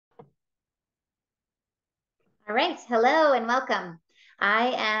All right. Hello and welcome.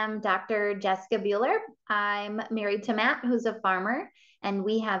 I am Dr. Jessica Bueller. I'm married to Matt, who's a farmer, and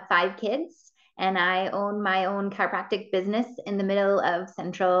we have 5 kids. And I own my own chiropractic business in the middle of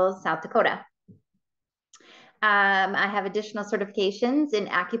central South Dakota. I have additional certifications in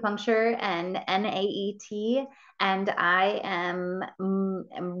acupuncture and NAET, and I am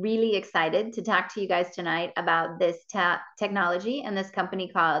really excited to talk to you guys tonight about this technology and this company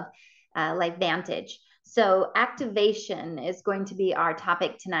called LifeVantage. So activation is going to be our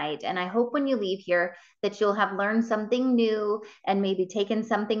topic tonight. And I hope when you leave here that you'll have learned something new and maybe taken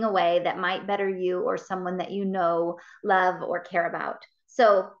something away that might better you or someone that you know, love, or care about.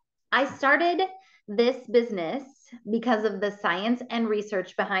 So I started this business because of the science and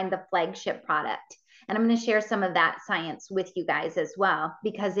research behind the flagship product. And I'm going to share some of that science with you guys as well,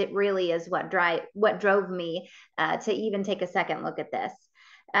 because it really is what drove me to even take a second look at this.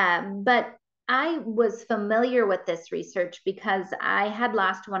 But I was familiar with this research because I had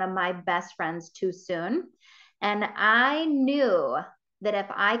lost one of my best friends too soon. And I knew that if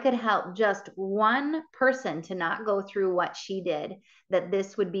I could help just one person to not go through what she did, that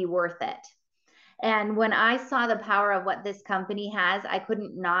this would be worth it. And when I saw the power of what this company has, I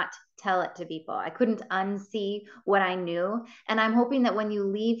couldn't not tell it to people. I couldn't unsee what I knew. And I'm hoping that when you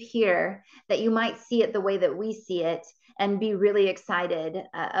leave here, that you might see it the way that we see it and be really excited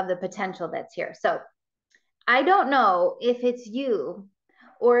of the potential that's here. So I don't know if it's you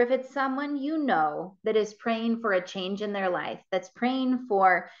or if it's someone you know that is praying for a change in their life, that's praying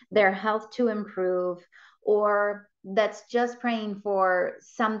for their health to improve, or that's just praying for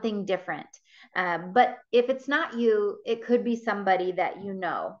something different. But if it's not you, it could be somebody that you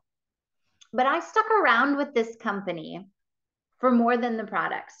know. But I stuck around with this company for more than the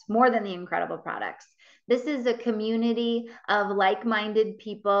products, more than the incredible products. This is a community of like-minded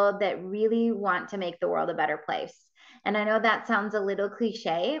people that really want to make the world a better place. And I know that sounds a little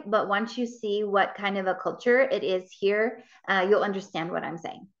cliche, but once you see what kind of a culture it is here, you'll understand what I'm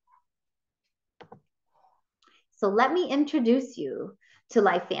saying. So let me introduce you to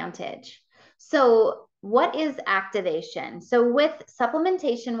LifeVantage. So what is activation? So with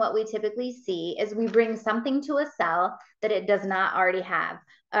supplementation, what we typically see is we bring something to a cell that it does not already have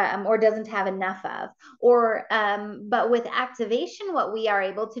or doesn't have enough of. But with activation, what we are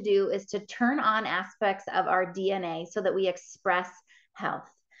able to do is to turn on aspects of our DNA so that we express health.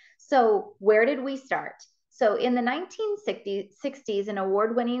 So where did we start? So in the 1960s, an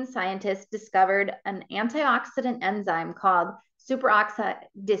award-winning scientist discovered an antioxidant enzyme called superoxide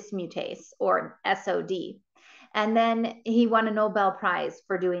dismutase, or SOD. And then he won a Nobel Prize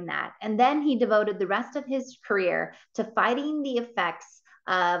for doing that. And then he devoted the rest of his career to fighting the effects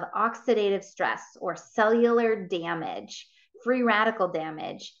of oxidative stress or cellular damage, free radical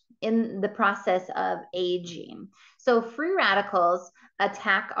damage in the process of aging. So free radicals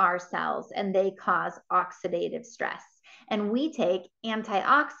attack our cells and they cause oxidative stress. And we take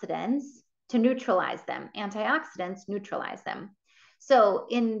antioxidants to neutralize them. Antioxidants neutralize them. So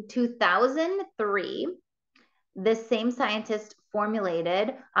in 2003, this same scientist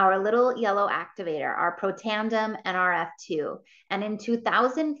formulated our little yellow activator, our Protandim NRF2. And in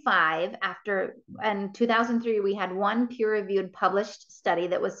 2005, in 2003, we had one peer-reviewed published study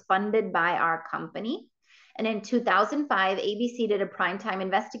that was funded by our company. And in 2005, ABC did a primetime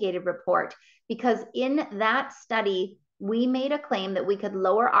investigative report because in that study, we made a claim that we could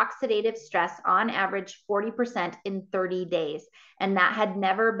lower oxidative stress on average 40% in 30 days. And that had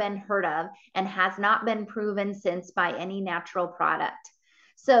never been heard of and has not been proven since by any natural product.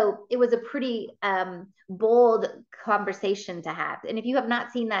 So it was a pretty bold conversation to have. And if you have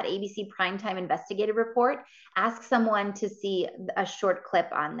not seen that ABC Primetime Investigative Report, ask someone to see a short clip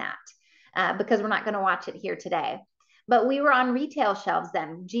on that because we're not going to watch it here today. But we were on retail shelves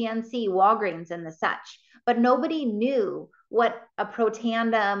then, GNC, Walgreens, and the such. But nobody knew what a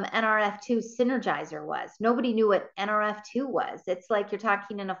Protandim NRF2 synergizer was. Nobody knew what NRF2 was. It's like you're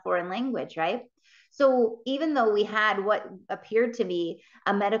talking in a foreign language, right? So even though we had what appeared to be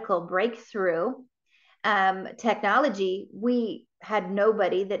a medical breakthrough technology, we had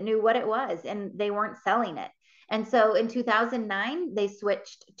nobody that knew what it was, and they weren't selling it. And so in 2009, they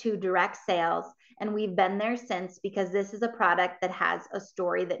switched to direct sales, and we've been there since because this is a product that has a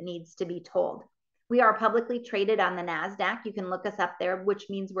story that needs to be told. We are publicly traded on the NASDAQ. You can look us up there, which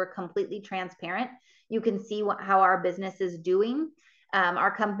means we're completely transparent. You can see how our business is doing.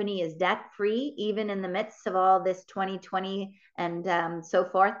 Our company is debt-free, even in the midst of all this 2020 and so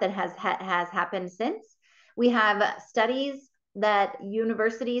forth that has happened since. We have studies that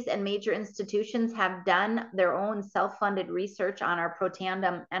universities and major institutions have done their own self-funded research on our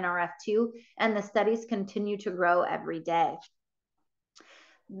Protandim Nrf2, and the studies continue to grow every day.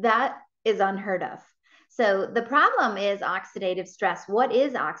 That is unheard of. So the problem is oxidative stress. What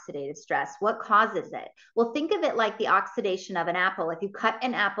is oxidative stress? What causes it? Well, think of it like the oxidation of an apple. If you cut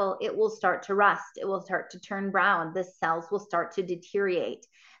an apple, it will start to rust. It will start to turn brown. The cells will start to deteriorate.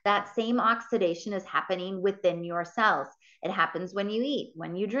 That same oxidation is happening within your cells. It happens when you eat,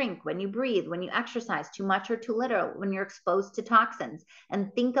 when you drink, when you breathe, when you exercise too much or too little, when you're exposed to toxins.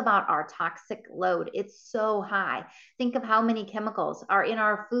 And think about our toxic load. It's so high. Think of how many chemicals are in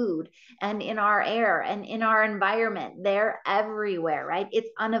our food and in our air and in our environment. They're everywhere, right? It's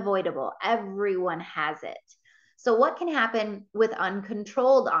unavoidable. Everyone has it. So what can happen with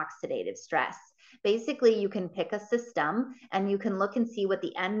uncontrolled oxidative stress? Basically, you can pick a system and you can look and see what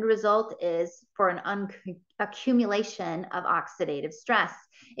the end result is for an accumulation of oxidative stress.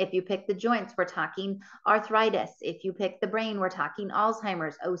 If you pick the joints, we're talking arthritis. If you pick the brain, we're talking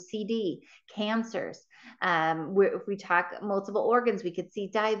Alzheimer's, OCD, cancers. If we talk multiple organs, we could see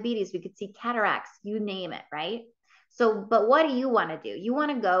diabetes, we could see cataracts, you name it, right? So, but what do you want to do? You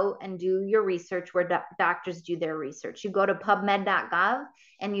want to go and do your research where doctors do their research. You go to pubmed.gov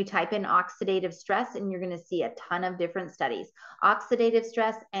and you type in oxidative stress, and you're going to see a ton of different studies. Oxidative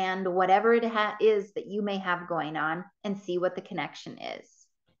stress and whatever it is that you may have going on, and see what the connection is.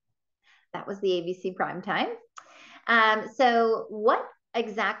 That was the ABC Prime Time. So what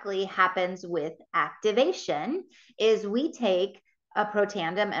exactly happens with activation is we take a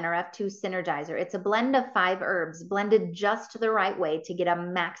Protandim Nrf2 Synergizer. It's a blend of 5 herbs blended just the right way to get a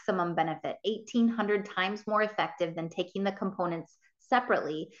maximum benefit, 1,800 times more effective than taking the components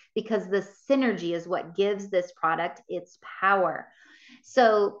separately, because the synergy is what gives this product its power.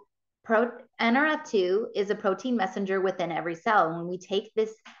 So Nrf2 is a protein messenger within every cell. When we take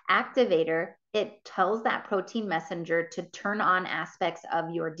this activator, it tells that protein messenger to turn on aspects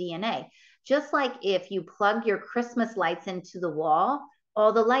of your DNA. Just like if you plug your Christmas lights into the wall,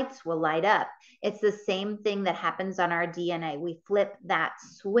 all the lights will light up. It's the same thing that happens on our DNA. We flip that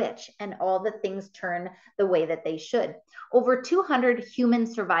switch and all the things turn the way that they should. Over 200 human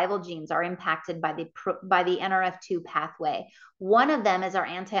survival genes are impacted by the Nrf2 pathway. One of them is our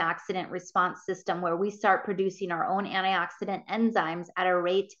antioxidant response system, where we start producing our own antioxidant enzymes at a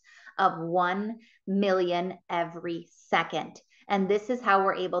rate of 1 million every second. And this is how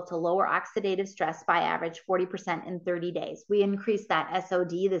we're able to lower oxidative stress by average 40% in 30 days. We increase that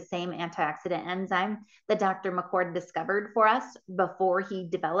SOD, the same antioxidant enzyme that Dr. McCord discovered for us before he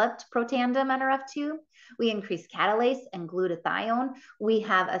developed Protandim Nrf2. We increase catalase and glutathione. We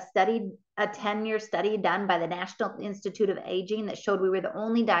have a 10-year study done by the National Institute of Aging that showed we were the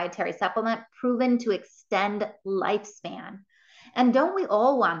only dietary supplement proven to extend lifespan. And don't we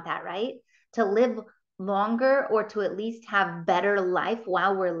all want that, right? To live longer, or to at least have better life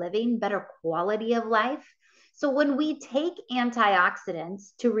while we're living, better quality of life. So when we take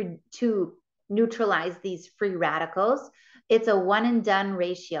antioxidants to neutralize these free radicals, it's a one and done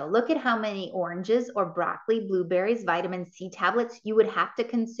ratio. Look at how many oranges or broccoli, blueberries, vitamin C tablets you would have to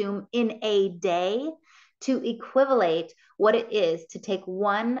consume in a day to equivalent what it is to take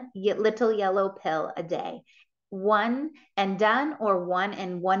one little yellow pill a day. One and done, or 1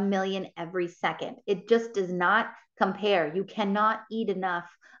 in 1 million every second. It just does not compare. You cannot eat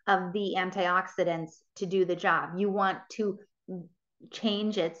enough of the antioxidants to do the job. You want to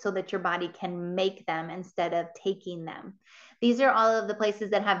change it so that your body can make them instead of taking them. These are all of the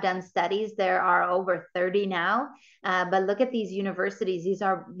places that have done studies. There are over 30 now, but look at these universities. These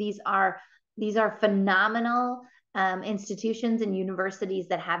are phenomenal institutions and universities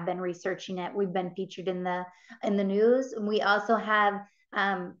that have been researching it. We've been featured in the news. And we also have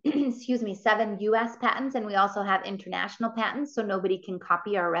 7 US patents, and we also have international patents, so nobody can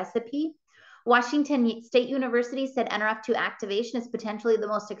copy our recipe. Washington State University said Nrf2 activation is potentially the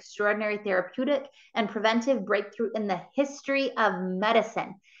most extraordinary therapeutic and preventive breakthrough in the history of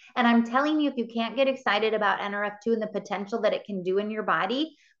medicine. And I'm telling you, if you can't get excited about Nrf2 and the potential that it can do in your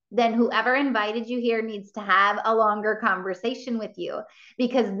body, then whoever invited you here needs to have a longer conversation with you,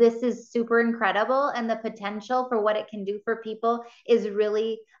 because this is super incredible, and the potential for what it can do for people is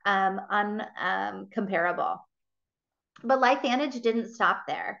really uncomparable. But LifeVantage didn't stop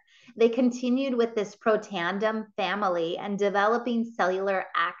there. They continued with this Protandim family and developing cellular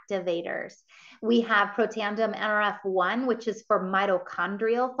activators. We have Protandim Nrf1, which is for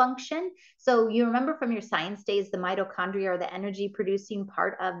mitochondrial function. So you remember from your science days, the mitochondria are the energy producing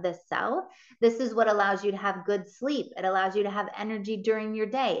part of the cell. This is what allows you to have good sleep. It allows you to have energy during your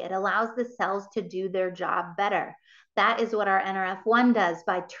day. It allows the cells to do their job better. That is what our NRF1 does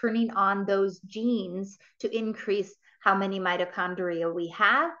by turning on those genes to increase how many mitochondria we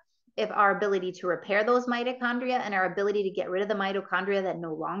have, if our ability to repair those mitochondria, and our ability to get rid of the mitochondria that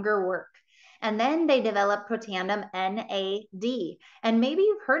no longer work. And then they developed Protandim NAD. And maybe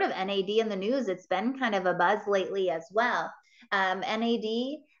you've heard of NAD in the news. It's been kind of a buzz lately as well.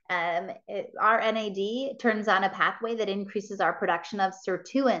 NAD, our NAD turns on a pathway that increases our production of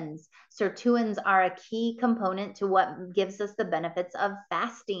sirtuins. Sirtuins are a key component to what gives us the benefits of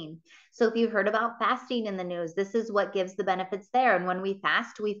fasting. So if you've heard about fasting in the news, this is what gives the benefits there. And when we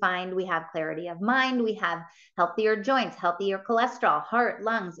fast, we find we have clarity of mind, we have healthier joints, healthier cholesterol, heart,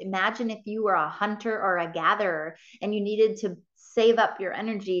 lungs. Imagine if you were a hunter or a gatherer and you needed to save up your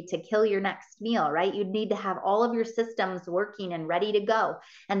energy to kill your next meal, right? You'd need to have all of your systems working and ready to go.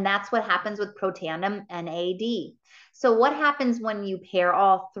 And that's what happens with Protandim NAD. So what happens when you pair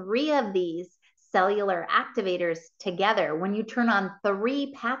all three of these cellular activators together, when you turn on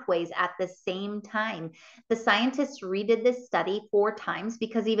three pathways at the same time? The scientists redid this study 4 times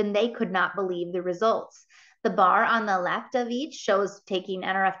because even they could not believe the results. The bar on the left of each shows taking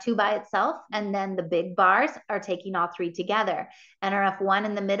NRF2 by itself, and then the big bars are taking all three together. NRF1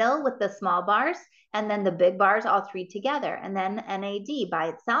 in the middle with the small bars, and then the big bars, all three together, and then NAD by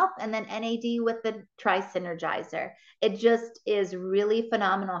itself, and then NAD with the tri-synergizer. It just is really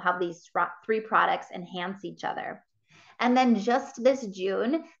phenomenal how these 3 products enhance each other. And then just this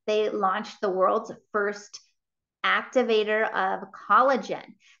June, they launched the world's first activator of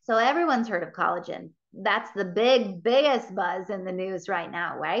collagen. So everyone's heard of collagen. That's the biggest buzz in the news right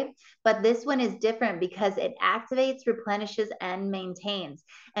now, right? But this one is different because it activates, replenishes, and maintains.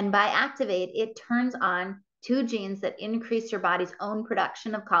 And by activate, it turns on 2 genes that increase your body's own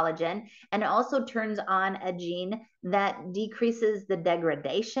production of collagen, and it also turns on a gene that decreases the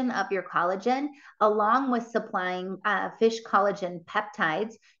degradation of your collagen, along with supplying fish collagen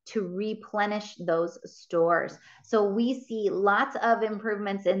peptides to replenish those stores. So we see lots of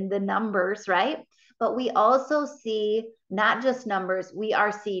improvements in the numbers, right? But we also see not just numbers, we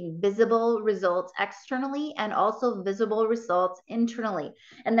are seeing visible results externally and also visible results internally.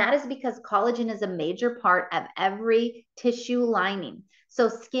 And that is because collagen is a major part of every tissue lining. So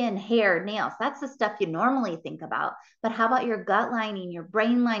skin, hair, nails, that's the stuff you normally think about. But how about your gut lining, your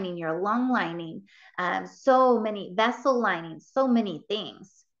brain lining, your lung lining? So many vessel linings, so many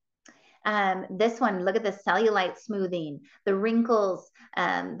things. This one, look at the cellulite smoothing, the wrinkles,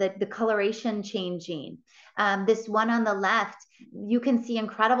 the coloration changing. This one on the left, you can see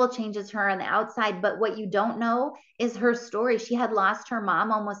incredible changes to her on the outside, but what you don't know is her story. She had lost her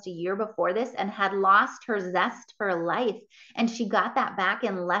mom almost a year before this and had lost her zest for life. And she got that back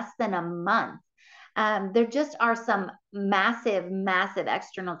in less than a month. There just are some massive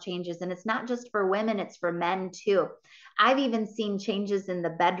external changes. And it's not just for women, it's for men too. I've even seen changes in the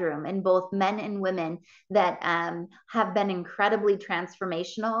bedroom in both men and women that have been incredibly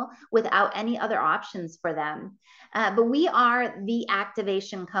transformational without any other options for them. But we are the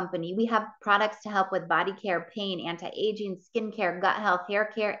activation company. We have products to help with body care, pain, anti-aging, skincare, gut health, hair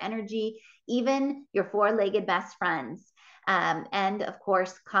care, energy, even your 4-legged best friends. And of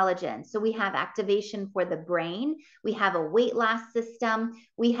course, collagen. So we have activation for the brain. We have a weight loss system.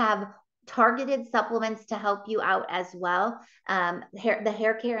 We have targeted supplements to help you out as well. The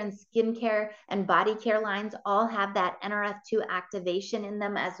hair care and skin care and body care lines all have that NRF2 activation in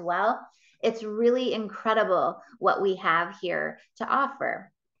them as well. It's really incredible what we have here to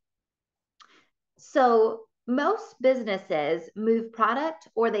offer. So most businesses move product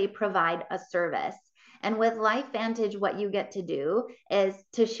or they provide a service. And with LifeVantage, what you get to do is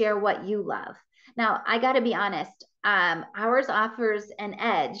to share what you love. Now, I got to be honest, ours offers an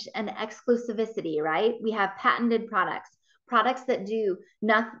edge, an exclusivity, right? We have patented products that do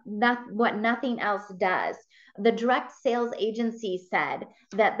what nothing else does. The direct sales agency said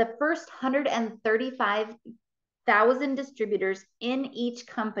that the first 135,000 distributors in each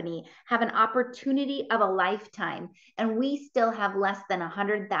company have an opportunity of a lifetime, and we still have less than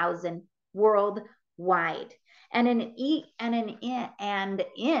 100,000 worldwide. And in an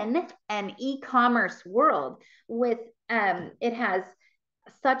e-commerce world with it has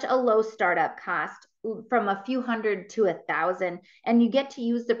such a low startup cost from a few hundred to 1,000, and you get to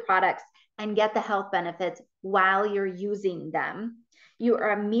use the products and get the health benefits while you're using them. You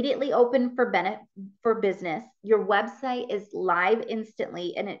are immediately open for business. Your website is live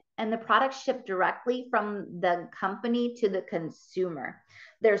instantly, and the products ship directly from the company to the consumer.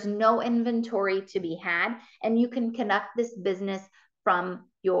 There's no inventory to be had, and you can conduct this business from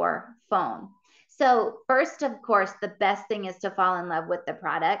your phone. So first, of course, the best thing is to fall in love with the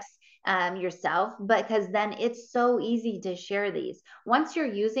products yourself, because then it's so easy to share these. Once you're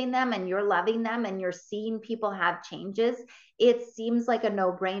using them and you're loving them and you're seeing people have changes, it seems like a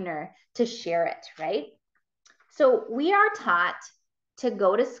no-brainer to share it, right? So we are taught to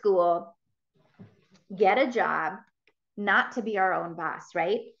go to school, get a job, not to be our own boss,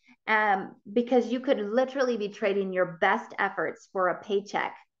 right? Because you could literally be trading your best efforts for a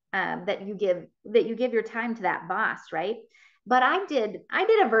paycheck that you give your time to that boss, right? But I did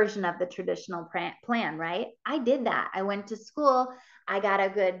a version of the traditional plan, right? I did that. I went to school.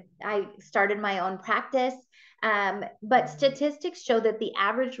 I started my own practice. But statistics show that the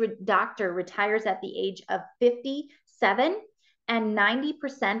average doctor retires at the age of 57, and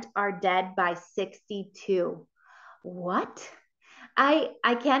 90% are dead by 62. What?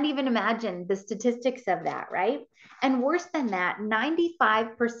 I can't even imagine the statistics of that, right? And worse than that,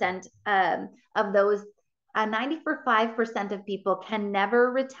 95% of those 95% of people can never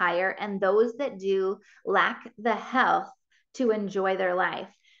retire, and those that do lack the health to enjoy their life.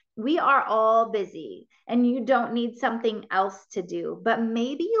 We are all busy, and you don't need something else to do, but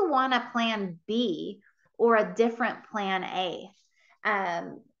maybe you want a plan B or a different plan A.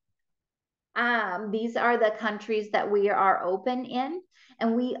 These are the countries that we are open in,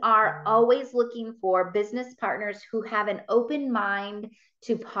 and we are always looking for business partners who have an open mind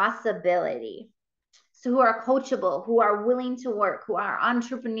to possibility. So who are coachable, who are willing to work, who are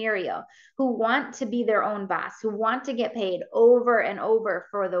entrepreneurial, who want to be their own boss, who want to get paid over and over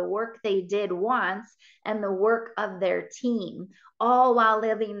for the work they did once and the work of their team, all while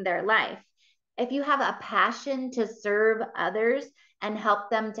living their life. If you have a passion to serve others and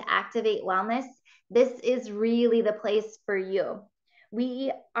help them to activate wellness, this is really the place for you.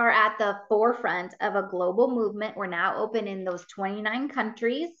 We are at the forefront of a global movement. We're now open in those 29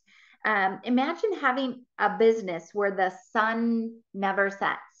 countries. Imagine having a business where the sun never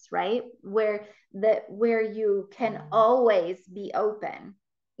sets, right? Where you can always be open.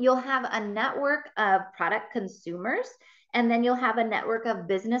 You'll have a network of product consumers, and then you'll have a network of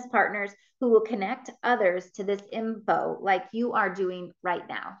business partners who will connect others to this info like you are doing right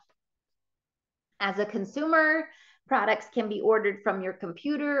now. As a consumer, products can be ordered from your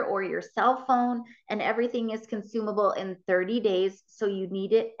computer or your cell phone, and everything is consumable in 30 days. So you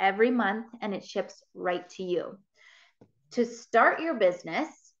need it every month, and it ships right to you. To start your business,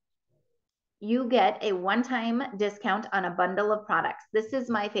 you get a one-time discount on a bundle of products. This is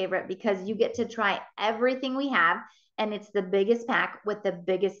my favorite because you get to try everything we have, and it's the biggest pack with the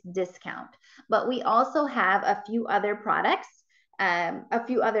biggest discount. But we also have a few other products, a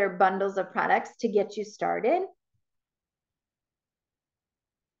few other bundles of products to get you started.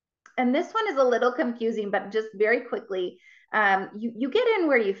 And this one is a little confusing, but just very quickly, you get in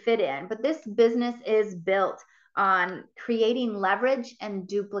where you fit in, but this business is built on creating leverage and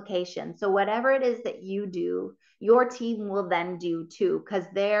duplication. So whatever it is that you do, your team will then do too, because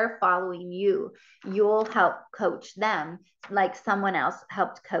they're following you. You'll help coach them like someone else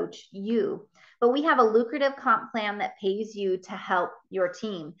helped coach you. But we have a lucrative comp plan that pays you to help your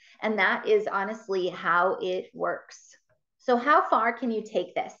team. And that is honestly how it works. So how far can you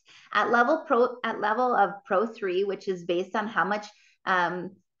take this? At level of Pro 3, which is based on how much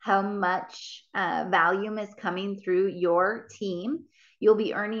volume is coming through your team, you'll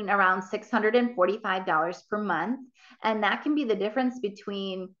be earning around $645 per month. And that can be the difference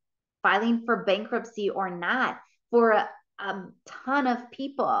between filing for bankruptcy or not for a ton of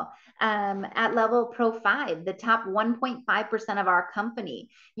people. At level Pro 5, the top 1.5% of our company.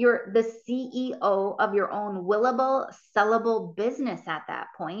 You're the CEO of your own willable, sellable business at that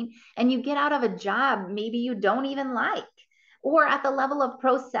point, and you get out of a job maybe you don't even like. Or at the level of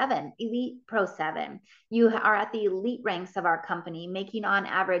Pro 7, Elite Pro 7, you are at the elite ranks of our company, making on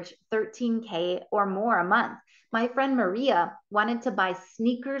average $13K or more a month. My friend Maria wanted to buy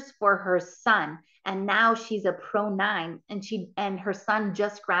sneakers for her son, and now she's a Pro 9, and her son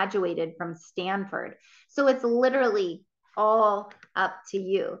just graduated from Stanford. So it's literally all up to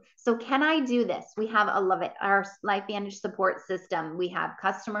you. So can I do this? We have our LifeVantage support system. We have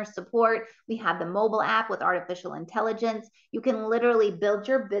customer support. We have the mobile app with artificial intelligence. You can literally build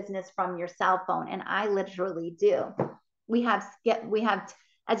your business from your cell phone, and I literally do. We have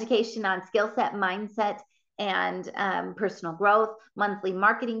education on skill set, mindset, and personal growth, monthly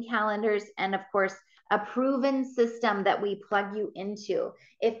marketing calendars, and of course, a proven system that we plug you into.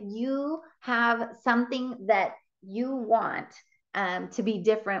 If you have something that you want to be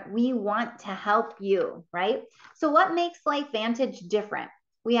different, we want to help you, right? So what makes LifeVantage different?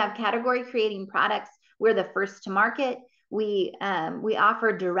 We have category creating products. We're the first to market. We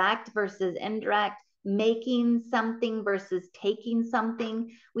offer direct versus indirect, making something versus taking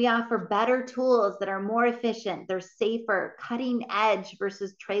something. We offer better tools that are more efficient, they're safer, cutting edge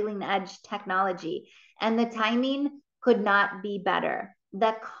versus trailing edge technology. And the timing could not be better.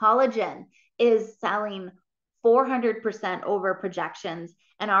 The collagen is selling 400% over projections,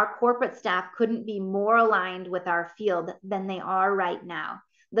 and our corporate staff couldn't be more aligned with our field than they are right now.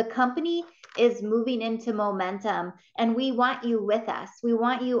 The company is moving into momentum, and we want you with us. We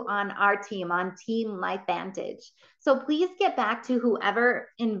want you on our team, on Team LifeVantage. So please get back to whoever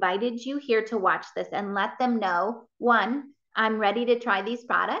invited you here to watch this and let them know, one, I'm ready to try these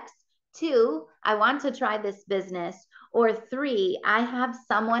products. Two, I want to try this business. Or three, I have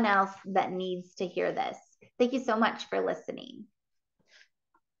someone else that needs to hear this. Thank you so much for listening.